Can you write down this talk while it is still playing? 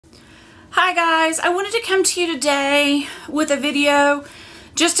Hi guys, I wanted to come to you today with a video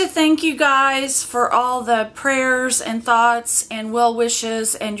just to thank you guys for all the prayers and thoughts and well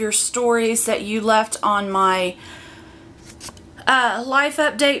wishes and your stories that you left on my life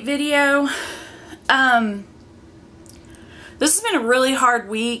update video. This has been a really hard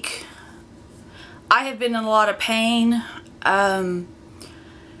week. I have been in a lot of pain.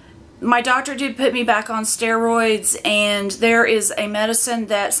 My doctor did put me back on steroids, and there is a medicine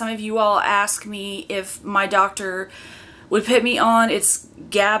that some of you all ask me if my doctor would put me on. It's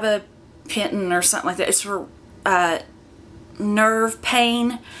gabapentin or something like that. It's for nerve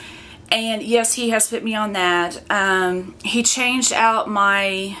pain, and yes, he has put me on that. He changed out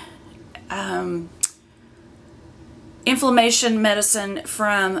my inflammation medicine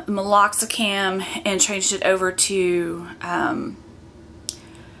from meloxicam and changed it over to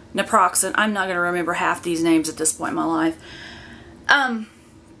naproxen. I'm not going to remember half these names at this point in my life.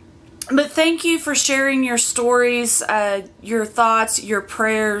 But thank you for sharing your stories, your thoughts, your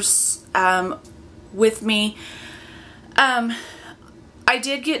prayers with me. I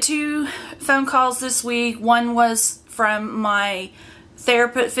did get 2 phone calls this week. One was from my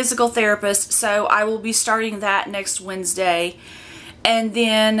physical therapist, so I will be starting that next Wednesday. And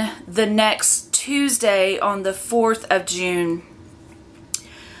then the next Tuesday on the 4th of June,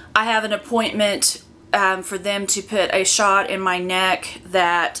 I have an appointment for them to put a shot in my neck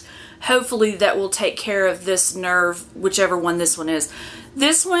that hopefully that will take care of this nerve, whichever one this one is.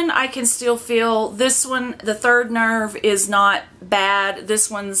 This one I can still feel. This one, the 3rd nerve, is not bad. This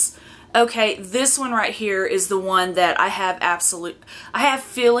one's okay. This one right here is the one that I have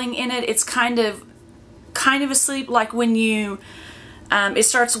feeling in it. It's kind of asleep, like when you it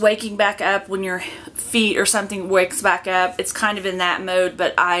starts waking back up when your feet or something wakes back up. It's kind of in that mode,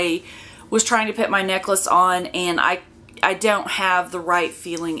 but I was trying to put my necklace on and I don't have the right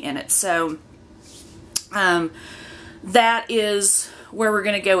feeling in it. So that is where we're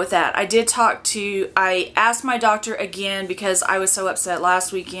going to go with that. I asked my doctor again because I was so upset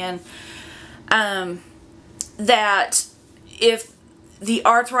last weekend that if the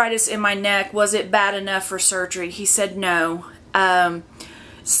arthritis in my neck, was it bad enough for surgery? He said no.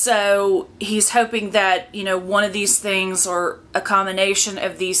 So he's hoping that, you know, one of these things or a combination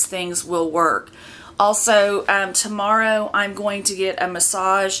of these things will work. Also, tomorrow I'm going to get a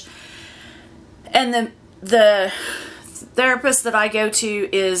massage, and the therapist that I go to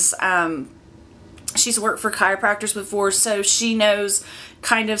is, she's worked for chiropractors before, so she knows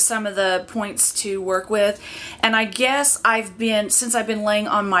kind of some of the points to work with. And I guess since I've been laying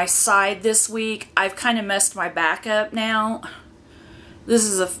on my side this week, I've kind of messed my back up now. This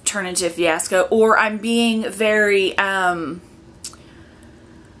is turn into a fiasco. Or I'm being very, not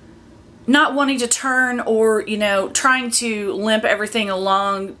wanting to turn, or, you know, trying to limp everything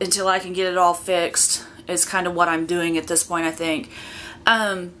along until I can get it all fixed is kind of what I'm doing at this point, I think.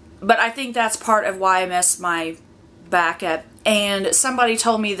 But I think that's part of why I messed my back up. And somebody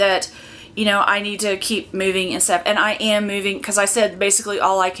told me that, you know, I need to keep moving and stuff. And I am moving, because I said basically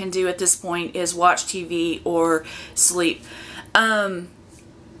all I can do at this point is watch TV or sleep.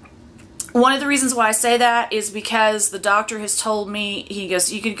 One of the reasons why I say that is because the doctor has told me, he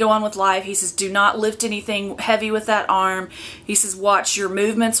goes, you could go on with life. He says, do not lift anything heavy with that arm. He says, watch your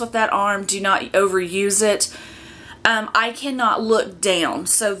movements with that arm. Do not overuse it. I cannot look down.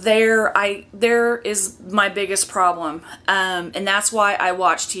 So there is my biggest problem. And that's why I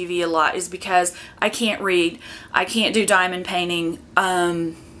watch TV a lot, is because I can't read. I can't do diamond painting.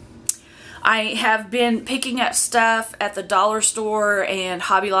 I have been picking up stuff at the dollar store and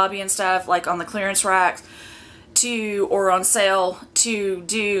Hobby Lobby and stuff, like on the clearance racks, or on sale, to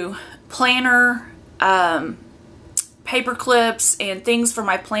do planner, paper clips and things for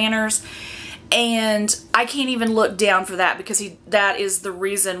my planners. And I can't even look down for that, because that is the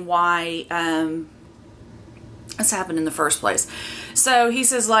reason why this happened in the first place. So he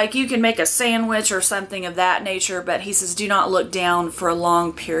says, like, you can make a sandwich or something of that nature, but he says do not look down for a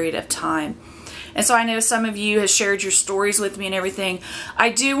long period of time. And so I know some of you have shared your stories with me and everything. I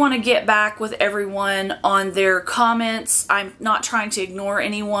do want to get back with everyone on their comments. I'm not trying to ignore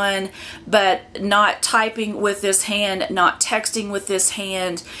anyone, but not typing with this hand, not texting with this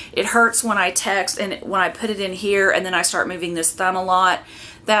hand. It hurts when I text and when I put it in here and then I start moving this thumb a lot.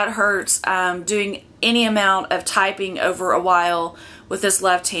 That hurts. Doing any amount of typing over a while with this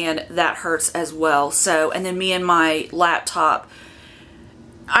left hand, that hurts as well. So, and then me and my laptop,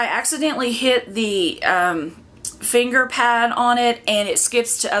 I accidentally hit the finger pad on it and it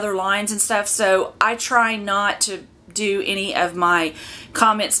skips to other lines and stuff. So I try not to do any of my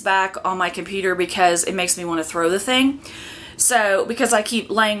comments back on my computer because it makes me want to throw the thing. So, because I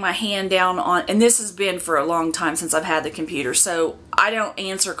keep laying my hand down on, and this has been for a long time since I've had the computer, so I don't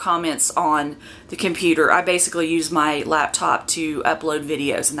answer comments on the computer. I basically use my laptop to upload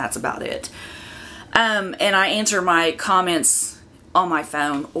videos, and that's about it. And I answer my comments on my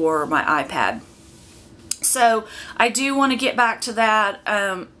phone or my iPad. So, I do want to get back to that.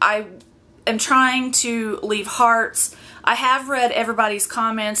 I am trying to leave hearts. I have read everybody's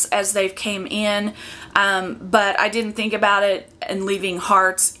comments as they've came in, but I didn't think about it and leaving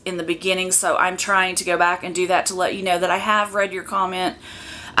hearts in the beginning, so I'm trying to go back and do that to let you know that I have read your comment.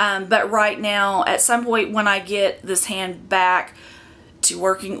 But right now, at some point when I get this hand back to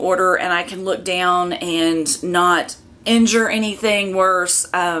working order and I can look down and not injure anything worse,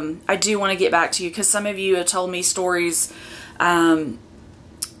 I do want to get back to you, because some of you have told me stories,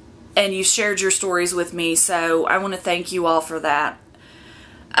 and you shared your stories with me, so I want to thank you all for that.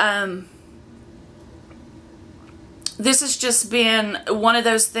 This has just been one of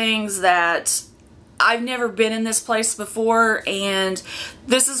those things that I've never been in this place before, and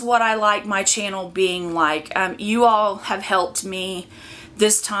this is what I like my channel being like. You all have helped me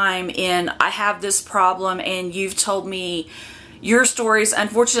this time in, I have this problem, and you've told me your stories.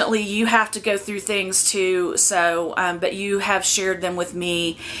 Unfortunately, you have to go through things too, so but you have shared them with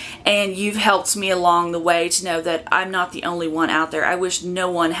me, and you've helped me along the way to know that I'm not the only one out there. I wish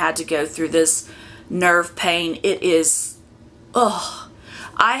no one had to go through this nerve pain. It is, ugh.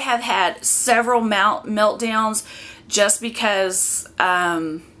 I have had several meltdowns just because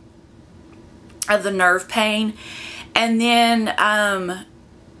of the nerve pain, and then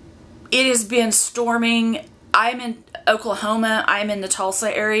it has been storming. I'm in Oklahoma. I'm in the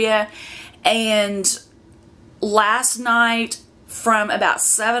Tulsa area, and last night from about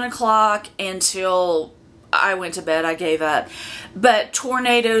 7 o'clock until I went to bed, I gave up. But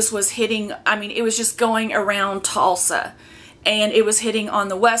tornadoes was hitting, I mean, it was just going around Tulsa, and it was hitting on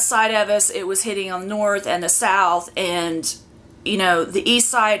the west side of us, it was hitting on the north and the south, and, you know, the east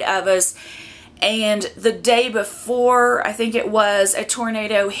side of us. And the day before, I think it was, a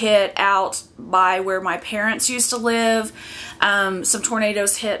tornado hit out by where my parents used to live. Some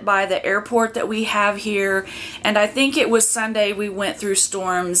tornadoes hit by the airport that we have here. And I think it was Sunday we went through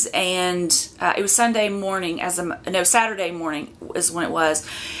storms, and it was Sunday morning, Saturday morning is when it was.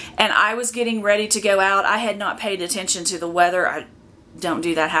 And I was getting ready to go out. I had not paid attention to the weather. I don't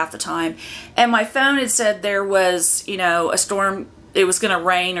do that half the time. And my phone had said there was, you know, a storm. It was going to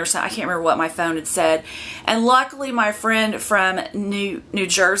rain or something. I can't remember what my phone had said. And luckily my friend from New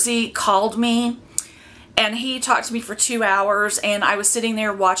Jersey called me, and he talked to me for 2 hours, and I was sitting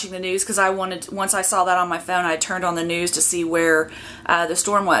there watching the news because I wanted, once I saw that on my phone, I turned on the news to see where the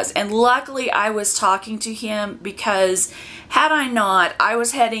storm was. And luckily I was talking to him, because had I not, I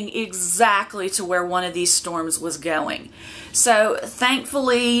was heading exactly to where one of these storms was going. So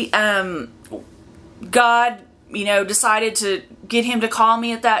thankfully, God, you know, decided to get him to call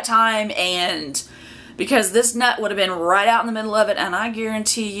me at that time, and because this nut would have been right out in the middle of it, and I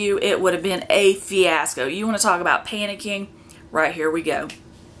guarantee you it would have been a fiasco. You want to talk about panicking? Right, here we go.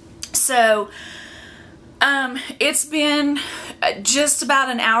 So, it's been just about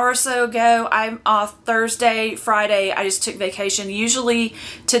an hour or so ago. I'm off Thursday, Friday. I just took vacation. Usually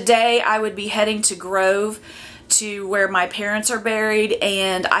today I would be heading to Grove, to where my parents are buried,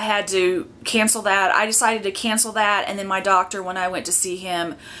 and I had to cancel that. I decided to cancel that, and then my doctor, when I went to see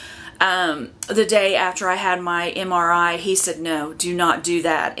him the day after I had my MRI, he said, no, do not do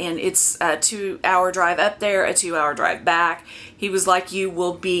that. And it's a 2-hour drive up there, a 2-hour drive back. He was like, you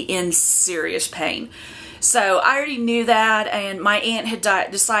will be in serious pain. So I already knew that, and my aunt had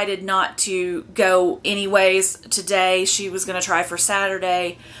decided not to go anyways today. She was going to try for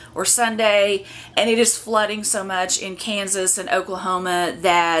Saturday or Sunday, and it is flooding so much in Kansas and Oklahoma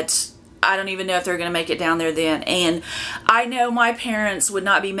that I don't even know if they're going to make it down there then. And I know my parents would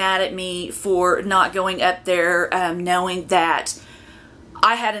not be mad at me for not going up there, knowing that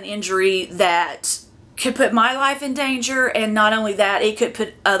I had an injury that could put my life in danger, and not only that, it could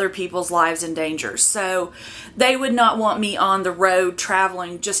put other people's lives in danger. So they would not want me on the road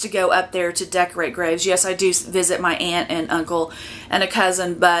traveling just to go up there to decorate graves. Yes, I do visit my aunt and uncle and a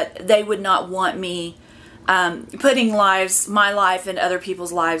cousin, but they would not want me putting my life and other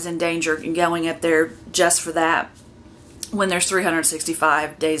people's lives in danger and going up there just for that, when there's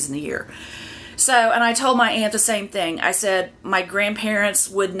 365 days in the year. So, and I told my aunt the same thing. I said my grandparents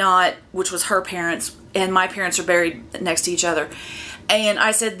would not, which was her parents, and my parents are buried next to each other. And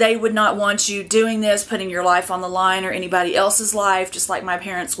I said they would not want you doing this, putting your life on the line, or anybody else's life, just like my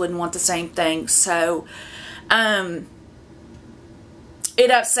parents wouldn't want the same thing. So, it it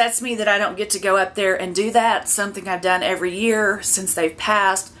upsets me that I don't get to go up there and do that. Something I've done every year since they've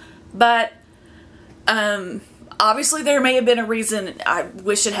passed. But obviously there may have been a reason. I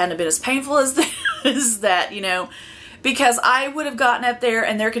wish it hadn't been as painful as that, you know, because I would have gotten up there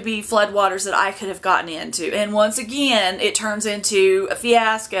and there could be floodwaters that I could have gotten into. And once again, it turns into a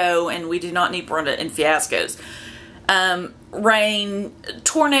fiasco, and we do not need Brenda in fiascos. Rain,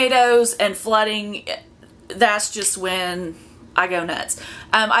 tornadoes, and flooding, that's just when I go nuts.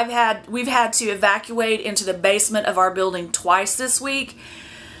 We've had to evacuate into the basement of our building twice this week.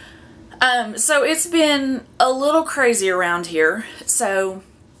 So it's been a little crazy around here. So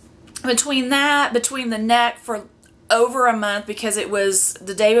between the neck for over a month, because it was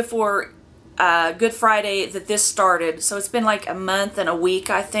the day before Good Friday that this started. So it's been like a month and a week,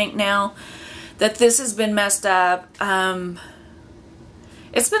 I think, now that this has been messed up.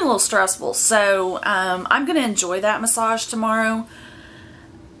 It's been a little stressful. So I'm going to enjoy that massage tomorrow.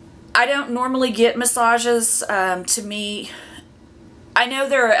 I don't normally get massages. To me, I know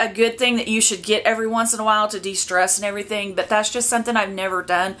they're a good thing that you should get every once in a while to de-stress and everything, but that's just something I've never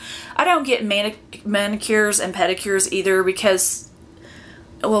done. I don't get manicures and pedicures either because,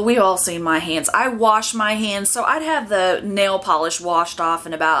 well, we've all seen my hands. I wash my hands, so I'd have the nail polish washed off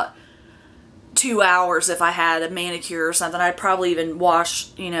in about 2 hours if I had a manicure or something. I'd probably even wash,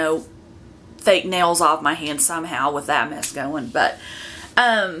 you know, fake nails off my hands somehow with that mess going. But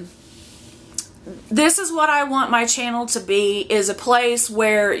this is what I want my channel to be, is a place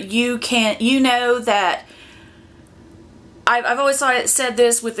where you know that I've always said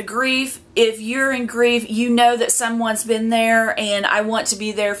this with the grief. If you're in grief, you know that someone's been there, and I want to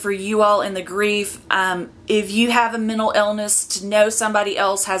be there for you all in the grief. If you have a mental illness, to know somebody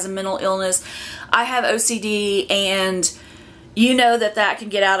else has a mental illness. I have OCD, and you know that can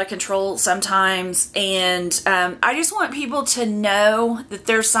get out of control sometimes, and I just want people to know that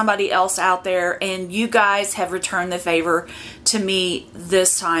there's somebody else out there, and you guys have returned the favor to me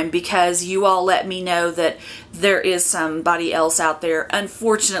this time, because you all let me know that there is somebody else out there,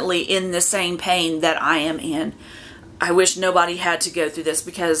 unfortunately, in the same pain that I am in. I wish nobody had to go through this,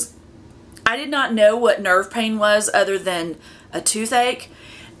 because I did not know what nerve pain was other than a toothache,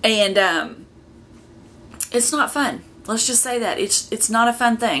 and it's not fun. Let's just say that. It's not a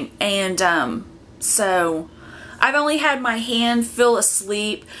fun thing. And so I've only had my hand feel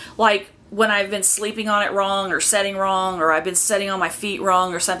asleep, like when I've been sleeping on it wrong or setting wrong, or I've been setting on my feet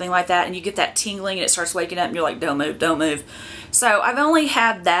wrong or something like that, and you get that tingling and it starts waking up and you're like, don't move, don't move. So I've only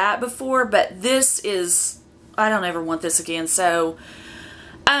had that before, but this is, I don't ever want this again. So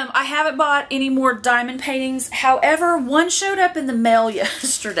I haven't bought any more diamond paintings. However, one showed up in the mail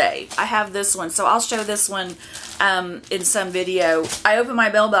yesterday. I have this one, so I'll show this one in some video. I opened my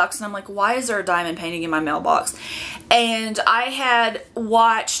mailbox and I'm like, why is there a diamond painting in my mailbox? And I had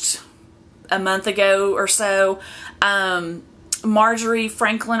watched a month ago or so, Marjorie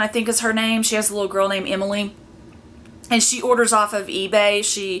Franklin, I think is her name. She has a little girl named Emily, and she orders off of eBay.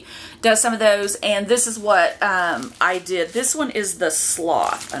 She does some of those, and this is what I did. This one is the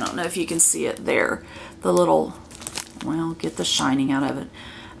sloth. I don't know if you can see it there. The little, well, get the shining out of it.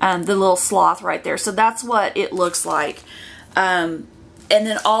 The little sloth right there. So that's what it looks like. And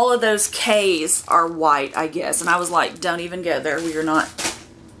then all of those K's are white, I guess. And I was like, don't even go there. We are not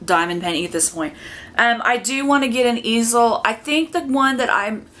diamond painting at this point. I do want to get an easel. I think the one that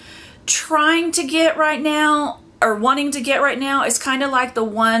I'm trying to get right now, or wanting to get right now, is kind of like the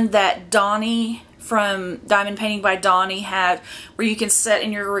one that Donnie from Diamond Painting by Donnie had, where you can sit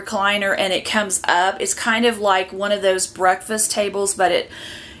in your recliner and it comes up. It's kind of like one of those breakfast tables, but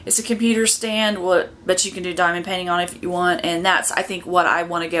it's a computer stand, but you can do diamond painting on it if you want. And that's, I think, what I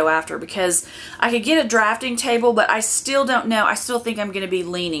want to go after, because I could get a drafting table, but I still don't know. I still think I'm going to be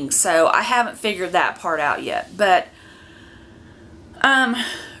leaning, so I haven't figured that part out yet. But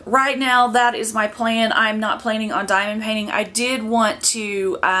right now, that is my plan. I'm not planning on diamond painting. I did want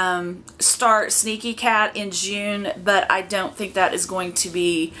to start Sneaky Cat in June, but I don't think that is going to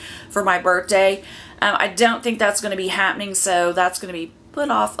be for my birthday. I don't think that's going to be happening, so that's going to be put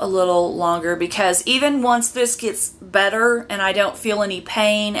off a little longer, because even once this gets better and I don't feel any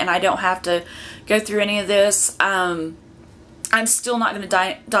pain and I don't have to go through any of this, I'm still not going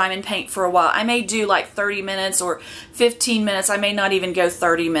to diamond paint for a while. I may do like 30 minutes or 15 minutes. I may not even go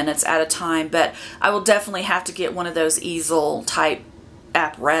 30 minutes at a time, but I will definitely have to get one of those easel type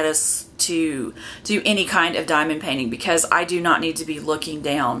apparatus to do any kind of diamond painting, because I do not need to be looking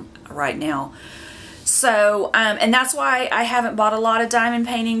down right now. So, and that's why I haven't bought a lot of diamond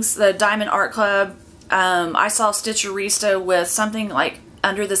paintings. The Diamond Art Club, I saw Stitcherista with something like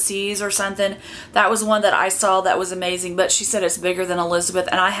Under the Seas or something. That was one that I saw that was amazing, but she said it's bigger than Elizabeth,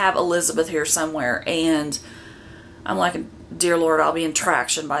 and I have Elizabeth here somewhere, and I'm like, dear Lord, I'll be in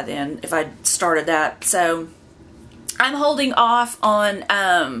traction by then if I started that. So I'm holding off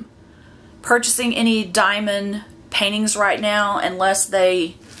on purchasing any diamond paintings right now unless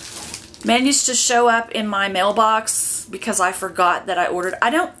they manage to show up in my mailbox, because I forgot that I ordered. I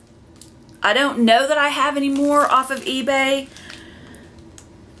don't know that I have any more off of eBay.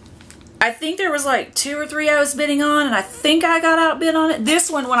 I think there was like 2 or 3 I was bidding on, and I think I got outbid on it. This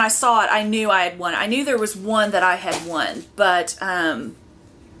one, when I saw it, I knew I had won. I knew there was one that I had won, but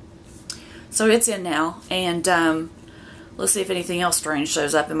so it's in now, and let's see if anything else strange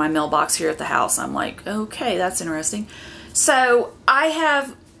shows up in my mailbox here at the house. I'm like, okay, that's interesting. So I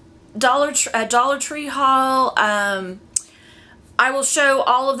have a Dollar Tree haul. I will show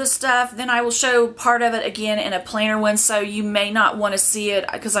all of the stuff, then I will show part of it again in a planner one, so you may not want to see it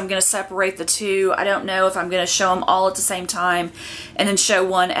because I'm going to separate the two. I don't know if I'm going to show them all at the same time and then show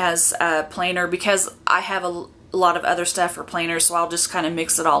one as a planner, because I have a lot of other stuff for planners, so I'll just kind of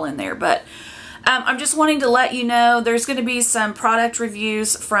mix it all in there. But I'm just wanting to let you know there's going to be some product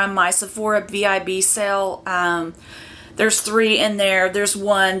reviews from my Sephora VIB sale. There's 3 in there. There's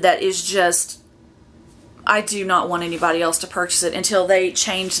one that is just, I do not want anybody else to purchase it until they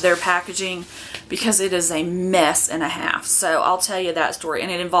change their packaging, because it is a mess and a half. So I'll tell you that story, and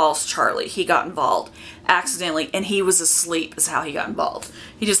it involves Charlie. He got involved accidentally, and he was asleep is how he got involved.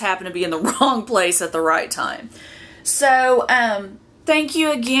 He just happened to be in the wrong place at the right time. So thank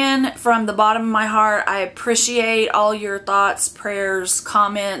you again from the bottom of my heart. I appreciate all your thoughts, prayers,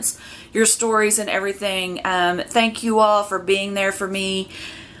 comments, your stories, and everything. Thank you all for being there for me.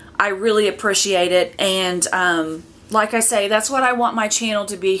 I really appreciate it, and like I say, that's what I want my channel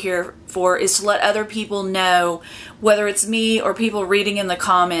to be here for, is to let other people know, whether it's me or people reading in the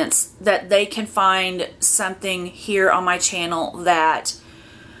comments, that they can find something here on my channel that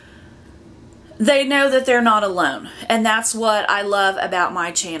they know that they're not alone. And that's what I love about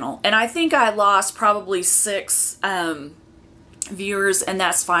my channel. And I think I lost probably 6 viewers, and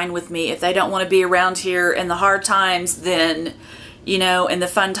that's fine with me. If they don't want to be around here in the hard times, then, you know, in the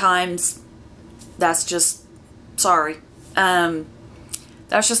fun times, that's just, sorry.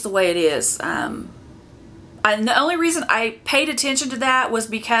 That's just the way it is. And the only reason I paid attention to that was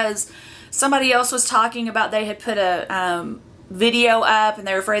because somebody else was talking about they had put a video up, and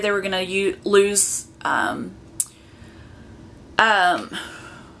they were afraid they were going to lose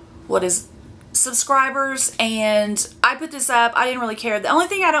subscribers, and I put this up. I didn't really care. The only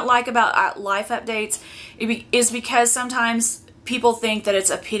thing I don't like about life updates is because sometimes people think that it's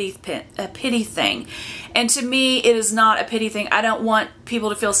a pity thing, and to me it is not a pity thing. I don't want people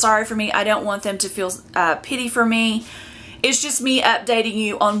to feel sorry for me. I don't want them to feel pity for me. It's just me updating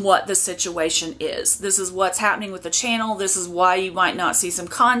you on what the situation is. This is what's happening with the channel. This is why you might not see some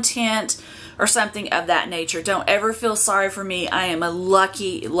content or something of that nature. Don't ever feel sorry for me. I am a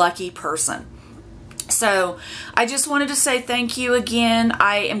lucky, lucky person. So I just wanted to say thank you again.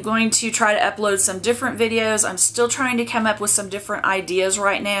 I am going to try to upload some different videos. I'm still trying to come up with some different ideas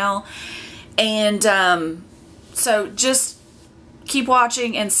right now. And so just keep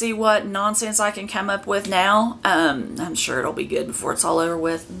watching and see what nonsense I can come up with now. I'm sure it'll be good before it's all over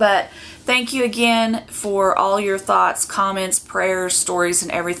with. But thank you again for all your thoughts, comments, prayers, stories,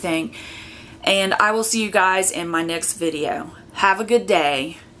 and everything. And I will see you guys in my next video. Have a good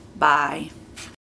day. Bye.